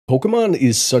Pokemon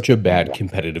is such a bad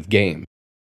competitive game,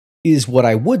 is what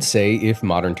I would say if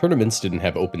modern tournaments didn't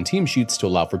have open team sheets to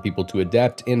allow for people to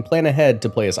adapt and plan ahead to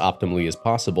play as optimally as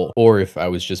possible, or if I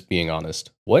was just being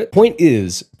honest. What? Point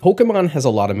is, Pokemon has a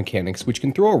lot of mechanics which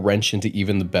can throw a wrench into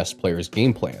even the best players'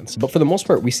 game plans, but for the most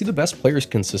part we see the best players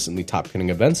consistently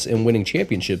top-cutting events and winning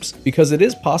championships because it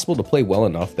is possible to play well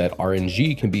enough that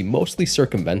RNG can be mostly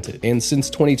circumvented. And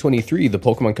since 2023, the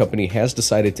Pokemon Company has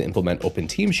decided to implement open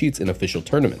team sheets in official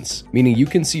tournaments, meaning you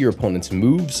can see your opponent's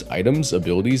moves, items,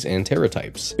 abilities, and Terra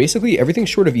types. Basically, everything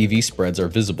short of EV spreads are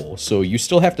visible, so you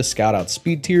still have to scout out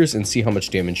speed tiers and see how much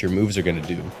damage your moves are going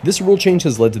to do. This rule change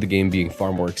has led to the game being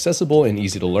far more accessible and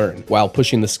easy to learn, while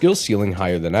pushing the skill ceiling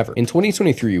higher than ever. In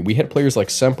 2023, we had players like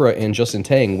Sempra and Justin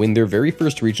Tang win their very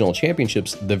first regional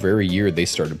championships the very year they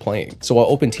started playing. So while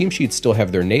open team sheets still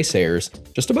have their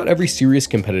naysayers, just about every serious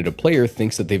competitive player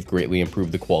thinks that they've greatly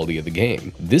improved the quality of the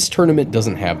game. This tournament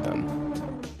doesn't have them.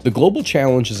 The Global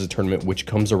Challenge is a tournament which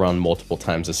comes around multiple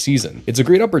times a season. It's a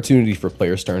great opportunity for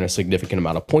players to earn a significant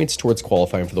amount of points towards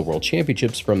qualifying for the World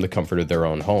Championships from the comfort of their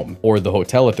own home, or the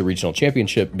hotel at the regional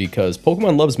championship, because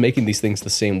Pokemon loves making these things the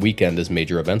same weekend as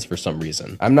major events for some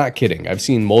reason. I'm not kidding, I've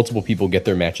seen multiple people get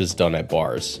their matches done at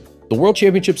bars. The World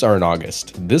Championships are in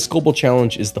August. This Global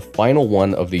Challenge is the final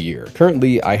one of the year.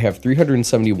 Currently, I have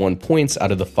 371 points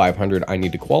out of the 500 I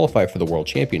need to qualify for the World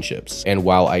Championships. And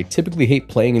while I typically hate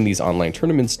playing in these online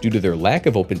tournaments due to their lack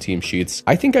of open team sheets,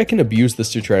 I think I can abuse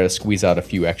this to try to squeeze out a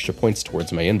few extra points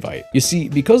towards my invite. You see,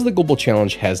 because the Global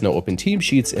Challenge has no open team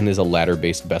sheets and is a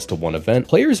ladder-based best-of-one event,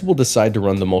 players will decide to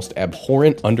run the most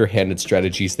abhorrent, underhanded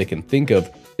strategies they can think of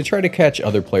to try to catch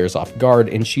other players off guard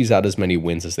and cheese out as many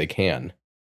wins as they can.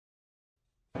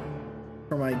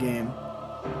 For my game.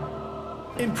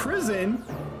 In prison?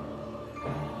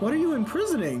 What are you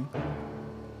imprisoning?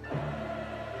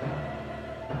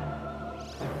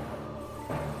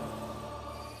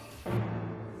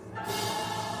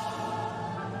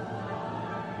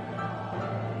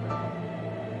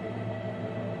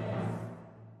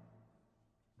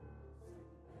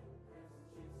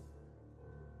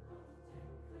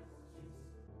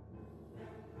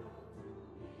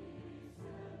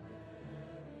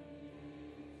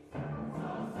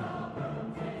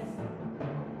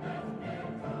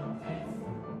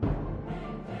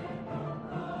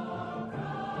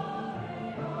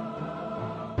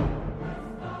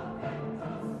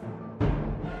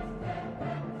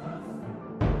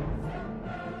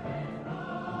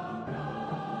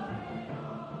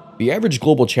 The average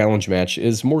Global Challenge match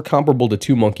is more comparable to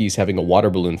two monkeys having a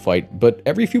water balloon fight, but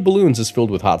every few balloons is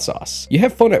filled with hot sauce. You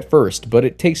have fun at first, but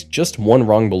it takes just one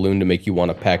wrong balloon to make you want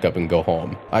to pack up and go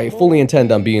home. I fully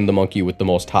intend on being the monkey with the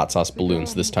most hot sauce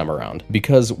balloons this time around,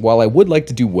 because while I would like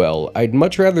to do well, I'd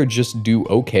much rather just do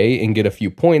okay and get a few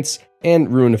points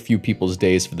and ruin a few people's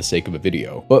days for the sake of a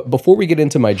video. But before we get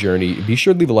into my journey, be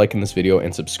sure to leave a like in this video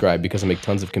and subscribe because I make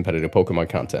tons of competitive Pokemon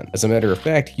content. As a matter of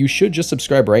fact, you should just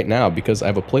subscribe right now because I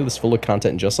have a playlist full of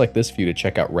content just like this for you to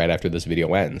check out right after this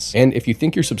video ends. And if you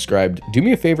think you're subscribed, do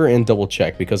me a favor and double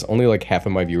check because only like half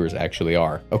of my viewers actually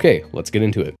are. Okay, let's get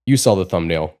into it. You saw the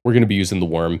thumbnail. We're going to be using the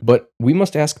worm, but we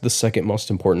must ask the second most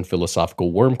important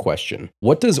philosophical worm question.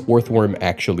 What does Orthworm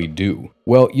actually do?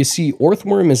 Well, you see,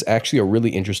 Orthworm is actually a really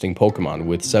interesting Pokemon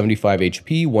with 75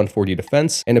 HP, 140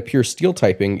 defense, and a pure steel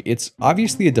typing. It's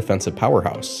obviously a defensive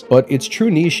powerhouse, but its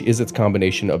true niche is its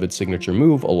combination of its signature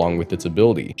move along with its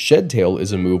ability. Shed Tail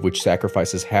is a move which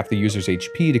sacrifices half the user's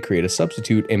HP to create a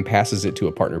substitute and passes it to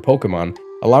a partner Pokemon,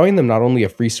 allowing them not only a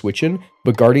free switch-in,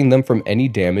 but guarding them from any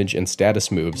damage and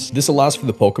status moves. This allows for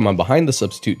the Pokemon behind the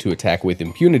substitute to attack with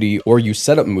impunity or use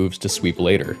setup moves to sweep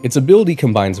later. Its ability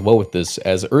combines well with this,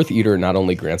 as Earth Eater not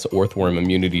only grants Orthworm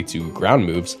immunity to ground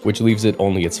moves, which leaves it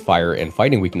only its fire and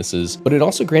fighting weaknesses, but it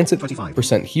also grants it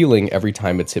 25% healing every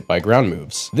time it's hit by ground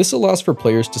moves. This allows for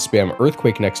players to spam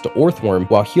Earthquake next to Orthworm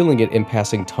while healing it and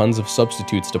passing tons of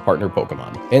substitutes to partner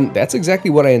Pokemon. And that's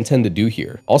exactly what I intend to do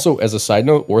here. Also, as a side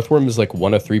note, Orthworm is like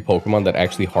one of 3 Pokemon that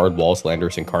actually hard walls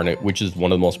Landorus Incarnate, which is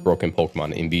one of the most broken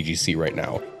Pokemon in VGC right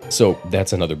now. So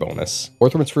that's another bonus.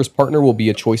 Orthworm's first partner will be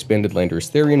a Choice Banded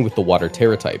Landorus Therian with the Water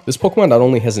Terra type. This Pokemon not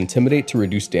only has Intimidate to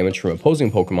reduce damage from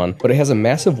opposing Pokemon, but it has a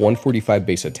massive 145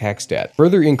 base attack stat,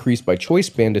 further increased by Choice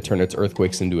Band to turn its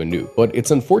Earthquakes into a nuke. But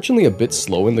it's unfortunately a bit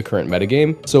slow in the current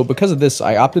metagame, so because of this,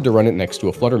 I opted to run it next to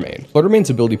a Fluttermane.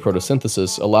 Fluttermane's ability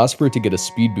Photosynthesis allows for it to get a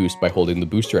speed boost by holding the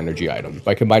Booster Energy item.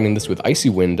 By combining this with Icy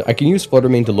Wind, I can use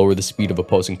Fluttermane to lower the speed of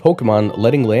opposing Pokemon,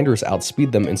 letting Landorus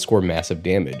outspeed them and score massive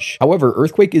damage. However,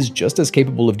 Earthquake is is just as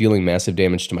capable of dealing massive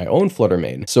damage to my own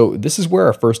Fluttermane, so this is where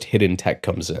our first hidden tech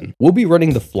comes in. We'll be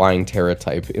running the Flying Terra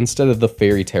type instead of the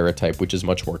Fairy Terra type, which is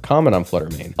much more common on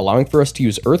Fluttermane, allowing for us to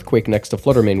use Earthquake next to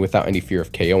Fluttermane without any fear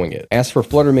of KOing it. As for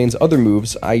Fluttermane's other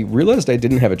moves, I realized I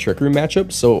didn't have a Trick Room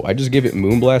matchup, so I just gave it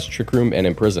Moonblast, Trick Room, and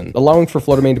Imprison, allowing for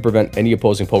Fluttermane to prevent any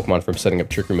opposing Pokemon from setting up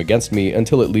Trick Room against me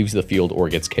until it leaves the field or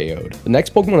gets KO'd. The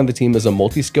next Pokemon on the team is a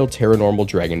multi-skill Terra Normal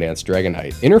Dragon Dance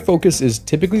Dragonite. Inner Focus is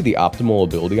typically the optimal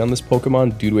ability on this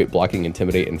Pokemon due to it blocking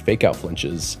Intimidate and Fake Out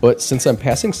flinches, but since I'm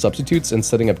passing substitutes and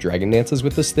setting up Dragon Dances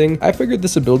with this thing, I figured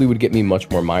this ability would get me much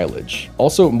more mileage.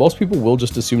 Also, most people will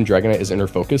just assume Dragonite is Inner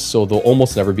Focus, so they'll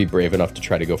almost never be brave enough to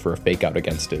try to go for a Fake Out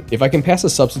against it. If I can pass a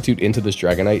substitute into this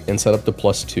Dragonite and set up the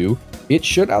 +2, it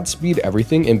should outspeed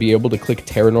everything and be able to click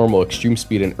Terra Normal, Extreme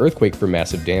Speed, and Earthquake for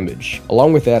massive damage.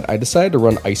 Along with that, I decided to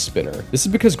run Ice Spinner. This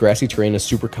is because grassy terrain is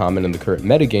super common in the current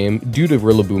metagame due to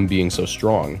Rillaboom being so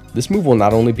strong. This move will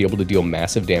not only be able to deal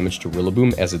massive damage to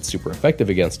Rillaboom as it's super effective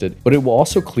against it, but it will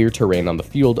also clear terrain on the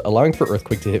field, allowing for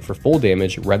Earthquake to hit for full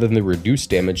damage rather than the reduced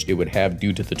damage it would have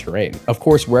due to the terrain. Of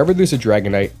course, wherever there's a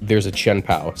Dragonite, there's a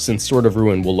Chien-Pao, since Sword of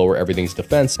Ruin will lower everything's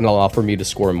defense and allow for me to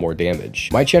score more damage.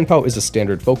 My Chien-Pao is a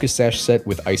standard Focus Sash set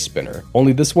with Ice Spinner,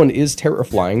 only this one is Terra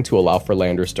Flying to allow for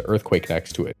Landorus to Earthquake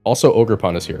next to it. Also,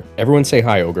 Ogerpon is here. Everyone say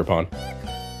hi, Ogerpon.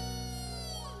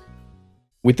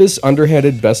 With this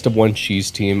underhanded best of one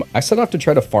cheese team, I set off to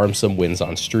try to farm some wins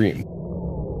on stream.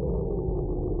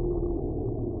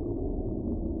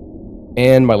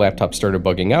 And my laptop started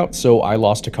bugging out, so I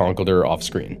lost to Conkeldurr off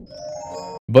screen.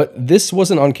 But this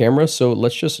wasn't on camera, so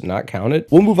let's just not count it.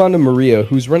 We'll move on to Maria,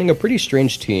 who's running a pretty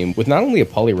strange team with not only a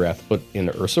Poliwrath, but an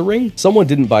Ursa Ring. Someone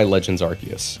didn't buy Legends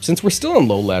Arceus. Since we're still on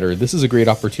low ladder, this is a great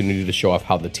opportunity to show off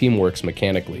how the team works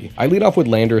mechanically. I lead off with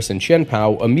Landorus and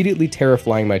Chien-Pao, immediately Terra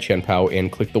Flying my Chien-Pao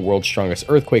and click the world's strongest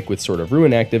Earthquake with Sword of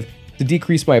Ruin active to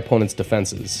decrease my opponent's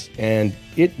defenses. And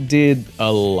it did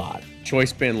a lot.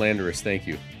 Choice Band Landorus, thank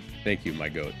you. Thank you, my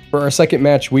goat. For our second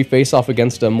match, we face off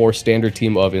against a more standard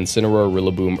team of Incineroar,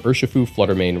 Rillaboom, Urshifu,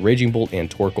 Fluttermane, Raging Bolt, and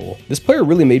Torkoal. This player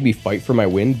really made me fight for my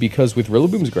win because with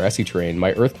Rillaboom's grassy terrain,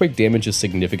 my Earthquake damage is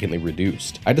significantly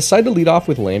reduced. I decided to lead off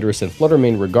with Landorus and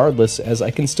Fluttermane regardless, as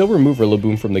I can still remove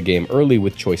Rillaboom from the game early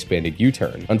with Choice Banded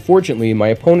U-Turn. Unfortunately, my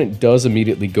opponent does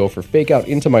immediately go for Fake Out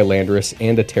into my Landorus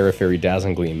and a Terra Fairy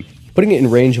Dazzling Gleam, putting it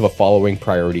in range of a following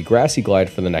priority Grassy Glide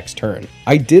for the next turn.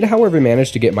 I did, however,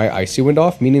 manage to get my Icy Wind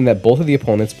off, meaning that both of the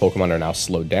opponent's Pokemon are now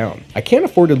slowed down. I can't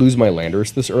afford to lose my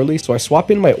Landorus this early, so I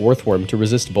swap in my Orthworm to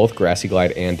resist both Grassy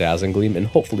Glide and Dazzling Gleam and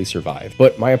hopefully survive.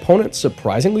 But my opponent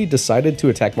surprisingly decided to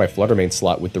attack my Fluttermane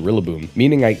slot with the Rillaboom,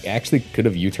 meaning I actually could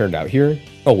have U-turned out here.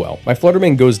 Oh well. My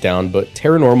Fluttermane goes down, but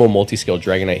Terra Normal Multi-Scale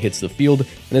Dragonite hits the field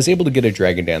and is able to get a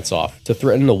Dragon Dance off to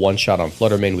threaten a one-shot on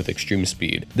Fluttermane with extreme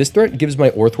speed. This threat gives my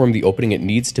Orthworm the opening it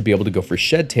needs to be able to go for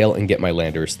Shed Tail and get my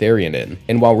Landorus Therian in.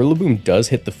 And while Rillaboom does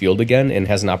hit the field again and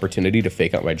has an opportunity to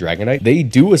fake out my Dragonite, they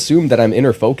do assume that I'm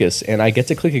Inner Focus and I get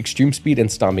to click Extreme Speed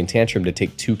and Stomping Tantrum to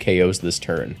take 2 KOs this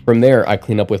turn. From there, I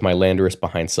clean up with my Landorus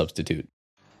behind Substitute.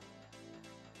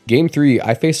 Game 3,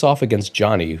 I face off against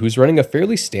Johnny, who's running a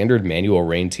fairly standard manual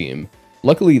rain team.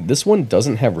 Luckily, this one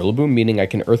doesn't have Rillaboom, meaning I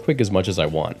can Earthquake as much as I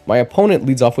want. My opponent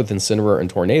leads off with Incineroar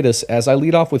and Tornadus, as I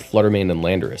lead off with Fluttermane and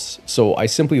Landorus, so I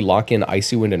simply lock in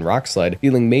Icy Wind and Rock Slide,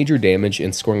 dealing major damage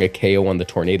and scoring a KO on the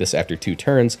Tornadus after 2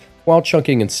 turns, while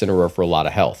chunking Incineroar for a lot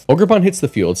of health. Ogerpon hits the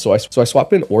field, so I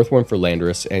swap in Orthworm for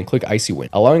Landorus and click Icy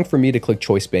Wind, allowing for me to click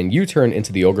Choice Band U-Turn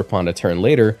into the Ogerpon a turn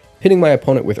later, hitting my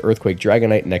opponent with Earthquake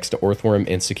Dragonite next to Orthworm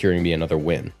and securing me another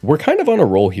win. We're kind of on a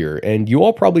roll here, and you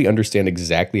all probably understand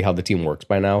exactly how the team works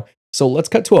by now, so let's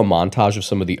cut to a montage of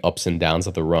some of the ups and downs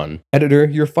of the run. Editor,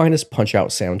 your finest Punch-Out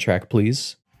soundtrack,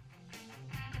 please.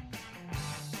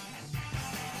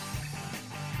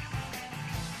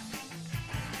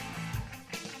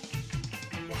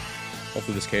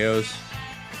 Hopefully this KOs.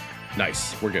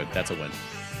 Nice, we're good, that's a win.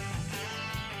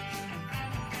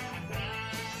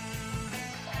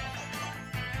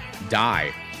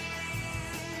 Die.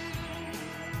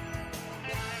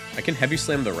 I can Heavy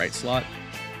Slam the right slot.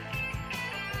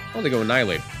 Oh, they go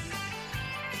Annihilate.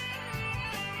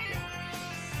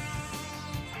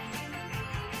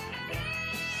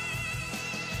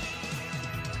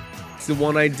 It's the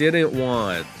one I didn't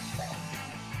want.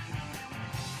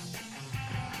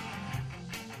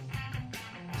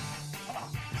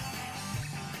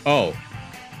 Oh.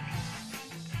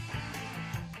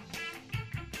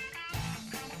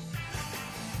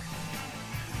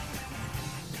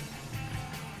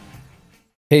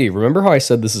 Hey, remember how I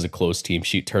said this is a closed team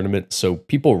sheet tournament, so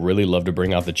people really love to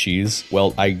bring out the cheese?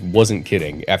 Well, I wasn't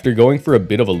kidding. After going for a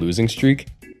bit of a losing streak,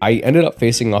 I ended up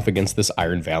facing off against this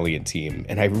Iron Valiant team,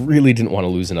 and I really didn't want to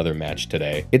lose another match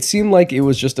today. It seemed like it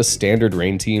was just a standard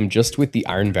rain team, just with the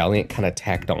Iron Valiant kind of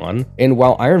tacked on, and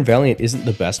while Iron Valiant isn't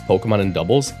the best Pokemon in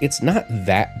doubles, it's not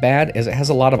that bad as it has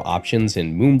a lot of options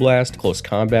in Moonblast, Close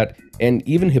Combat, and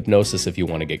even Hypnosis if you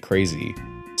want to get crazy.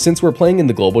 Since we're playing in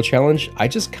the Global Challenge, I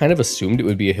just kind of assumed it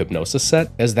would be a Hypnosis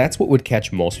set, as that's what would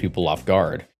catch most people off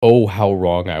guard. Oh, how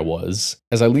wrong I was.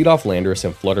 As I lead off Landorus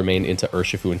and Flutter Mane into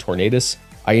Urshifu and Tornadus,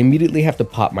 I immediately have to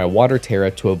pop my Water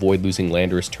Terra to avoid losing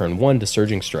Landorus turn 1 to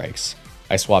Surging Strikes.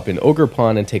 I swap in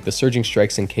Ogerpon and take the Surging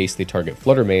Strikes in case they target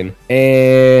Flutter Mane,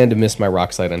 and miss my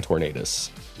Rock Slide on Tornadus.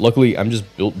 Luckily, I'm just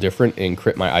built different and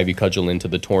crit my Ivy Cudgel into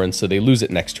the Torrent, so they lose it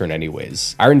next turn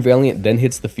anyways. Iron Valiant then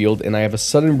hits the field, and I have a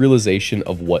sudden realization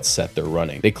of what set they're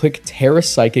running. They click Terra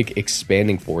Psychic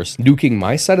Expanding Force, nuking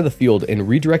my side of the field and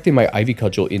redirecting my Ivy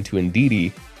Cudgel into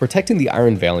Indeedee, protecting the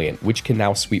Iron Valiant, which can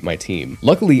now sweep my team.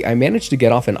 Luckily, I managed to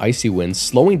get off an Icy Wind,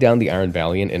 slowing down the Iron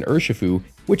Valiant and Urshifu,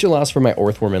 which allows for my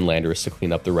Earthworm and Landorus to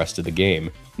clean up the rest of the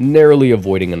game, narrowly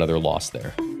avoiding another loss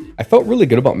there. I felt really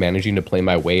good about managing to play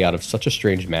my way out of such a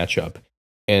strange matchup,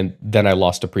 and then I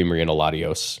lost to Primary and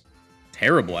Latios.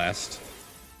 Terra Blast?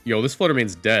 Yo, this Flutter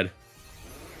Mane's dead.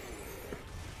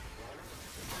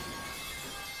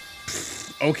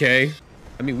 Okay.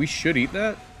 I mean, we should eat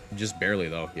that. Just barely,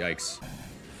 though. Yikes.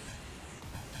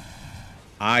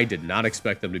 I did not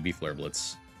expect them to be Flare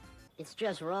Blitz. It's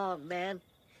just wrong, man.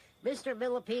 Mr.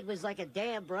 Millipede was like a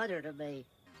damn brother to me.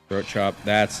 Throat Chop,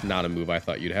 that's not a move I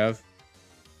thought you'd have.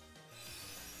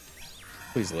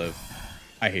 Please live.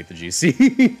 I hate the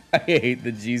GC. I hate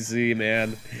the GC,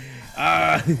 man.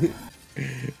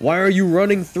 Why are you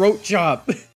running Throat Chop?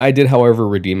 I did, however,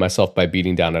 redeem myself by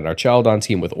beating down on our Childon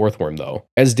team with Earthworm, though.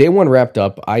 As day 1 wrapped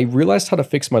up, I realized how to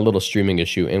fix my little streaming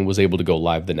issue and was able to go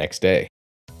live the next day.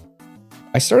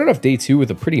 I started off day 2 with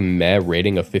a pretty meh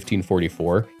rating of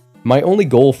 1544. My only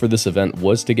goal for this event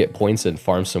was to get points and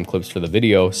farm some clips for the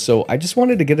video, so I just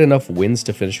wanted to get enough wins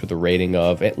to finish with a rating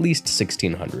of at least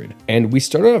 1600. And we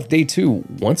started off day 2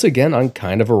 once again on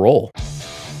kind of a roll.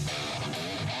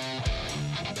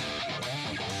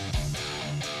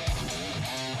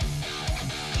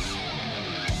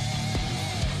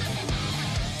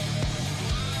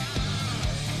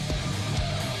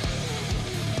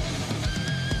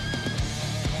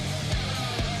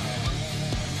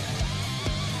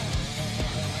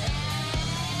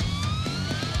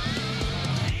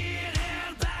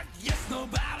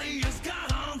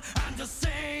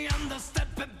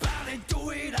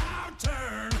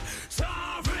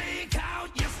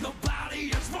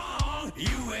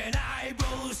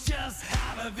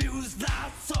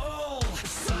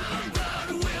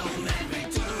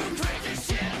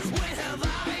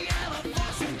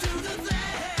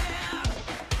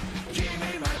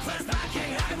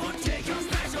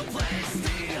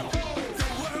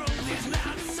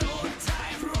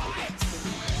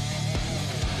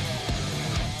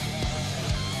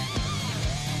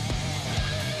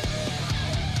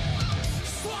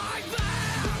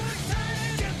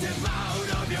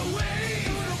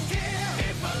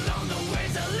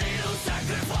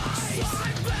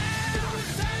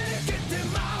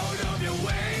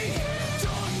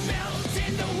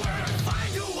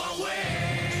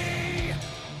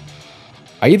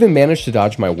 I even managed to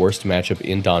dodge my worst matchup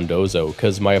in Dondozo,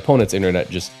 because my opponent's internet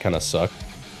just kinda sucked.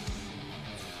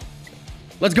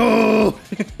 Let's go!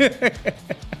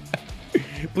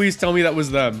 Please tell me that was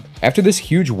them. After this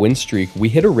huge win streak, we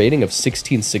hit a rating of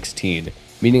 1616,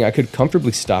 meaning I could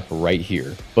comfortably stop right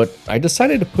here. But I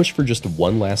decided to push for just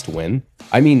one last win.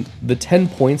 I mean, the 10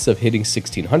 points of hitting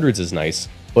 1600s is nice,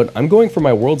 but I'm going for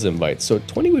my Worlds invite, so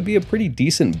 20 would be a pretty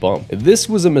decent bump. This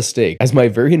was a mistake, as my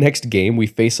very next game we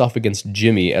face off against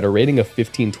Jimmy at a rating of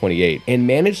 1528, and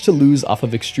managed to lose off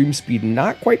of extreme speed,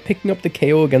 not quite picking up the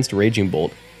KO against Raging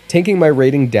Bolt, taking my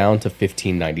rating down to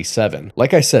 1597.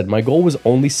 Like I said, my goal was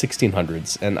only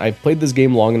 1600s, and I've played this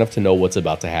game long enough to know what's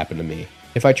about to happen to me.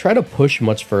 If I try to push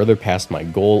much further past my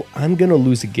goal, I'm gonna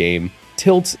lose a game,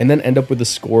 tilt, and then end up with a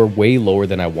score way lower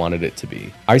than I wanted it to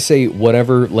be. I say,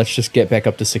 whatever, let's just get back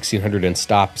up to 1600 and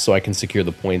stop so I can secure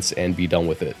the points and be done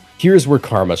with it. Here's where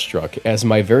karma struck, as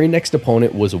my very next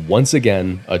opponent was once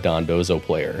again a Dondozo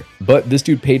player. But this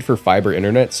dude paid for fiber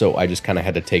internet, so I just kinda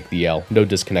had to take the L. No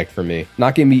disconnect for me,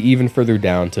 knocking me even further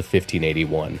down to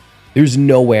 1581. There's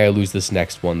no way I lose this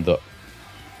next one, though.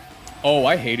 Oh,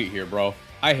 I hate it here, bro.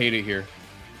 I hate it here.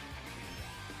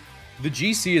 The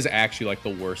GC is actually like the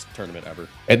worst tournament ever.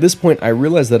 At this point, I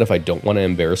realized that if I don't want to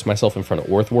embarrass myself in front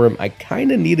of Earthworm, I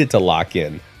kinda needed to lock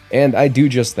in. And I do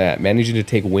just that, managing to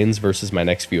take wins versus my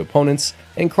next few opponents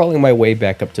and crawling my way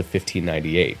back up to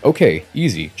 1598. Okay,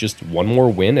 easy, just one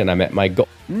more win and I'm at my goal.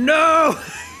 No!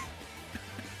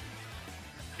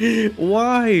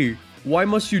 Why? Why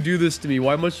must you do this to me?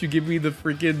 Why must you give me the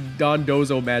freaking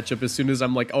Dondozo matchup as soon as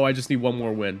I'm like, oh, I just need one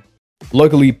more win?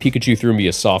 Luckily, Pikachu threw me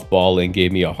a softball and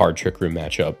gave me a hard Trick Room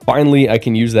matchup. Finally, I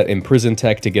can use that Imprison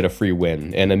tech to get a free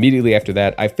win, and immediately after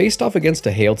that, I faced off against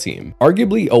a Hail team.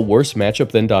 Arguably a worse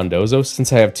matchup than Dondozo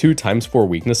since I have 2 ×4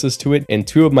 weaknesses to it, and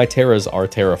 2 of my Terras are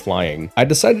Terra Flying. I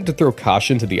decided to throw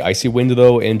caution to the Icy Wind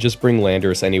though, and just bring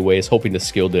Landorus anyways, hoping to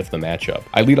skill diff the matchup.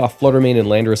 I lead off Fluttermane and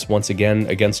Landorus once again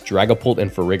against Dragapult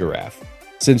and Farigiraf.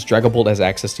 Since Dragapult has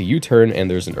access to U-turn and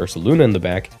there's an Ursaluna in the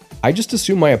back, I just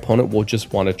assume my opponent will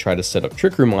just want to try to set up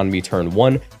Trick Room on me turn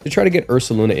 1 to try to get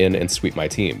Ursaluna in and sweep my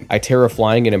team. I Terra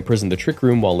Flying and imprison the Trick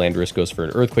Room while Landorus goes for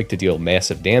an Earthquake to deal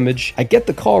massive damage. I get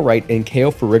the call right and KO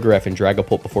Farigiraf and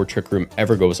Dragapult before Trick Room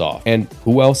ever goes off. And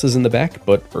who else is in the back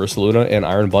but Ursaluna and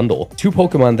Iron Bundle, 2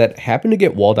 Pokemon that happen to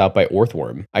get walled out by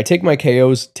Orthworm. I take my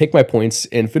KOs, take my points,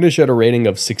 and finish at a rating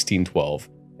of 1612.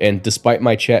 And despite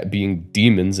my chat being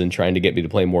demons and trying to get me to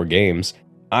play more games,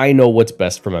 I know what's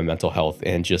best for my mental health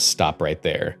and just stop right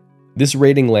there. This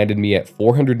rating landed me at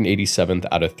 487th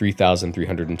out of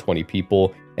 3,320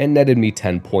 people and netted me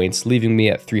 10 points, leaving me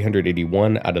at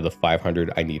 381 out of the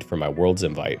 500 I need for my Worlds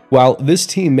invite. While this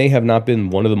team may have not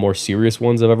been one of the more serious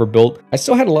ones I've ever built, I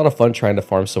still had a lot of fun trying to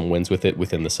farm some wins with it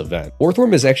within this event.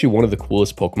 Orthworm is actually one of the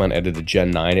coolest Pokemon added to Gen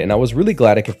 9, and I was really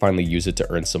glad I could finally use it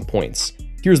to earn some points.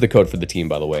 Here's the code for the team,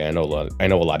 by the way. I know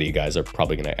a lot of you guys are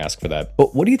probably going to ask for that.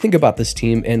 But what do you think about this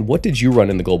team, and what did you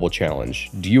run in the Global Challenge?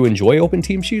 Do you enjoy open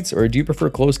team sheets, or do you prefer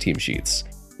closed team sheets?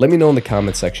 Let me know in the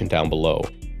comments section down below.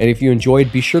 And if you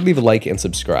enjoyed, be sure to leave a like and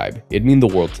subscribe. It'd mean the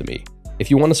world to me.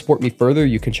 If you want to support me further,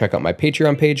 you can check out my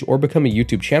Patreon page or become a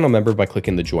YouTube channel member by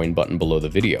clicking the join button below the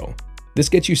video. This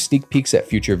gets you sneak peeks at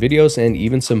future videos and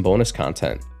even some bonus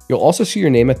content. You'll also see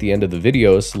your name at the end of the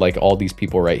videos, like all these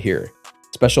people right here.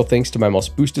 Special thanks to my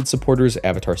most boosted supporters,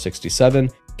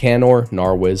 Avatar67, Canor,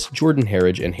 Narwiz, Jordan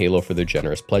Harridge, and Halo for their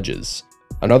generous pledges.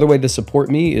 Another way to support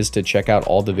me is to check out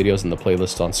all the videos in the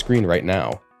playlist on screen right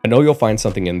now. I know you'll find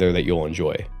something in there that you'll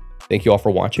enjoy. Thank you all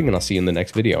for watching, and I'll see you in the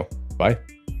next video. Bye.